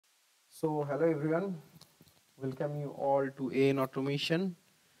So hello everyone, welcome you all to AN Automation.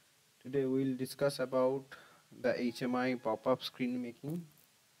 Today we'll discuss about the HMI pop-up screen making.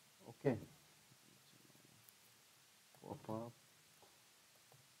 Okay, pop-up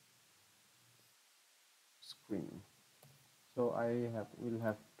screen. So will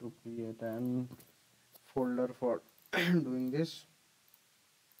have to create an folder for doing this.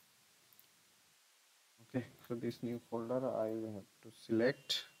 Okay, so this new folder I will have to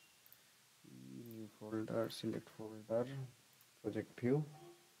select new folder, select folder, project view.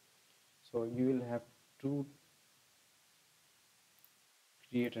 So you will have to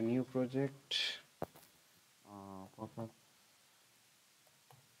create a new project, pop-up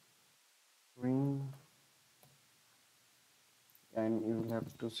screen, and you will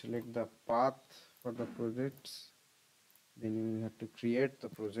have to select the path for the projects. Then you will have to create the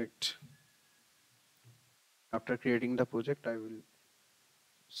project. After creating the project, I will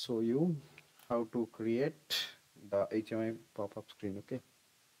show you how to create the HMI pop-up screen. Okay,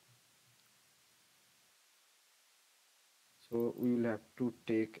 so we will have to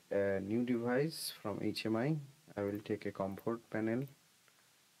take a new device from HMI. I will take a comfort panel,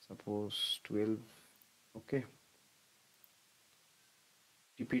 suppose 12. Okay,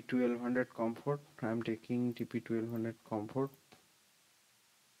 TP1200 comfort. I am taking TP1200 comfort.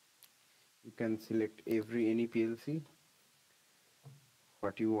 You can select any PLC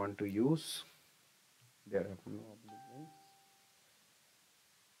what you want to use. There are no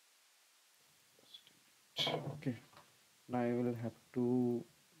obligations. Okay, now I will have to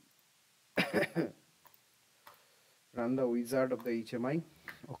run the wizard of the HMI.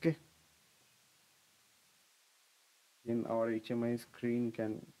 Okay, then our HMI screen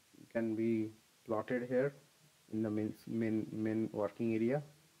can be plotted here in the main working area.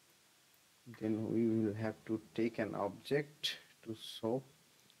 Then we will have to take an object to show.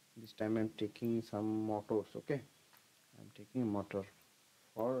 This time I'm taking some motors. Okay, I'm taking a motor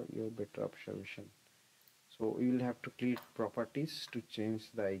for your better observation. So you will have to click properties to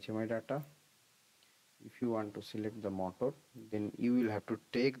change the HMI data. If you want to select the motor, then you will have to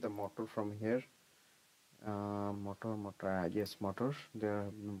take the motor from here. Yes, motors. There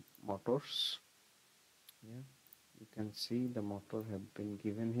are motors. Yeah, you can see the motor have been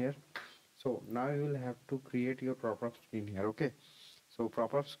given here. So now you will have to create your pop-up screen here. Okay, so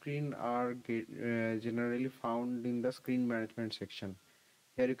pop-up screen are generally found in the screen management section.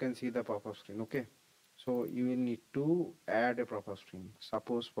 Here you can see the pop-up screen. Okay, so you will need to add a pop-up screen.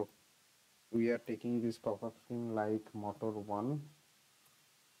 Suppose we are taking this pop-up screen like motor 1.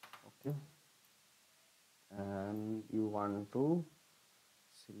 Okay, and you want to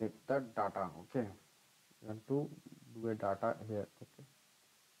select the data. Okay, you want to do a data here. Okay,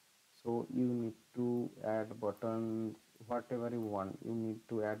 so you need to add button whatever you want. You need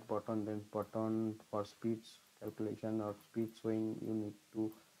to add button, then button for speeds calculation or speed swing. You need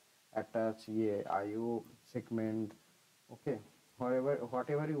to attach a IO segment. Okay,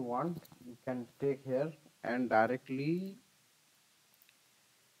 whatever you want, you can take here and directly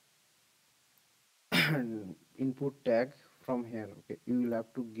input tag from here. Okay, you will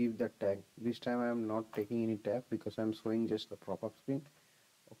have to give the tag. This time I am not taking any tag because I am showing just the pop-up screen.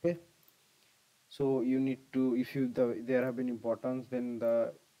 Okay, so you need to, if there have any buttons, then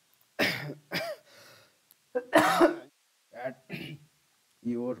the add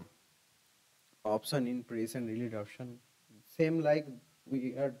your option in press and release option, same like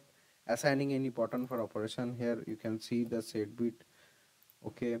we are assigning any button for operation. Here you can see the set bit.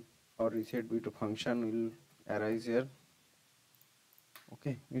 Okay, or reset bit function will arise here.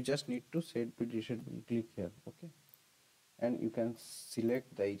 Okay, you just need to set bit reset bit, click here. Okay, and you can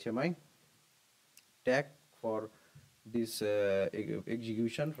select the HMI tag for this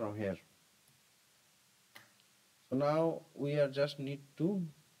execution from here. So now we are just need to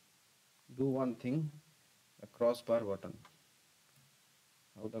do one thing, a crossbar button.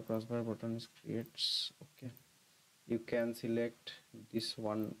 How the crossbar button is creates. Okay, you can select this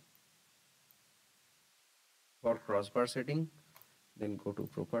one for crossbar setting, then go to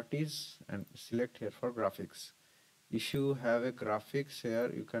properties and select here for graphics. If you have a graphics here,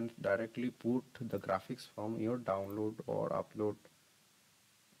 you can directly put the graphics from your download or upload.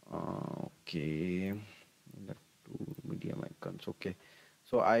 Okay, the two medium icons. Okay,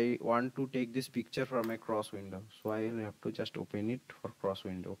 so I want to take this picture from a cross window, so I will have to just open it for cross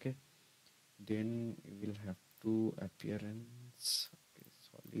window. Okay, then you will have to appearance. Okay,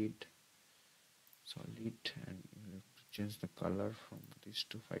 solid, and you have to change the color from this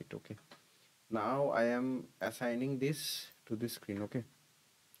to white. Okay, now I am assigning this to this screen. Okay,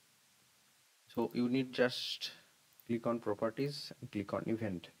 so you need just click on properties and click on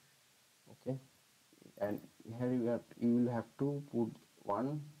event. Okay, and here you will have to put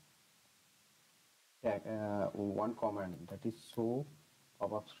one tag, one command, that is show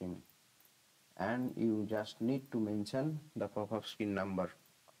pop-up screen, and you just need to mention the pop-up screen number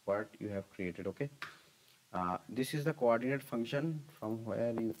what you have created. Okay, this is the coordinate function from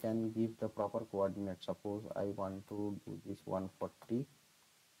where you can give the proper coordinate. Suppose I want to do this 140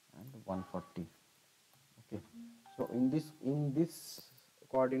 and 140. Okay, so in this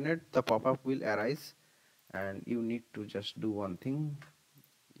coordinate the pop-up will arise, and you need to just do one thing.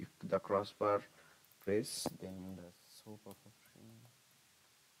 If the crossbar press, then the show pop-up screen,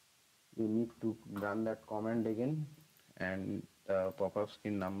 you need to run that command again, and the pop-up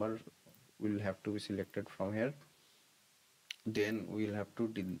screen number will have to be selected from here. Then we'll have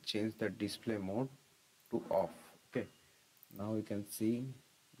to change the display mode to off. Okay, now you can see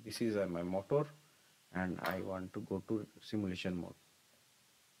this is my motor, and I want to go to simulation mode.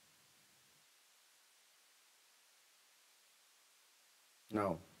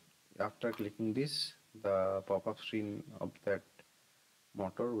 Now after clicking this, the pop-up screen of that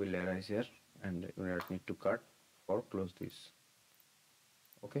motor will arise here, and you need to cut or close this.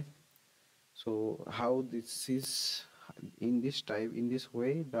 Okay, so how this is, in this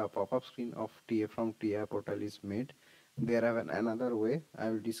way the pop-up screen of TA from TI portal is made. There have another way I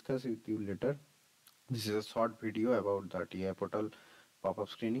will discuss with you later. This is a short video about the TI portal pop-up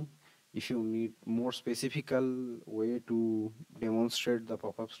screening. If you need more specifical way to demonstrate the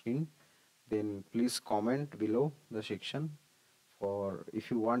pop-up screen, then please comment below the section. For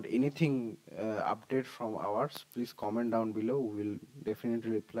if you want anything update from ours, please comment down below. We will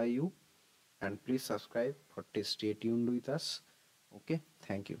definitely reply you, and please subscribe for stay tuned with us. Okay,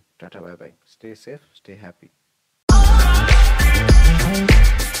 thank you. Tata, bye bye. Stay safe, stay happy.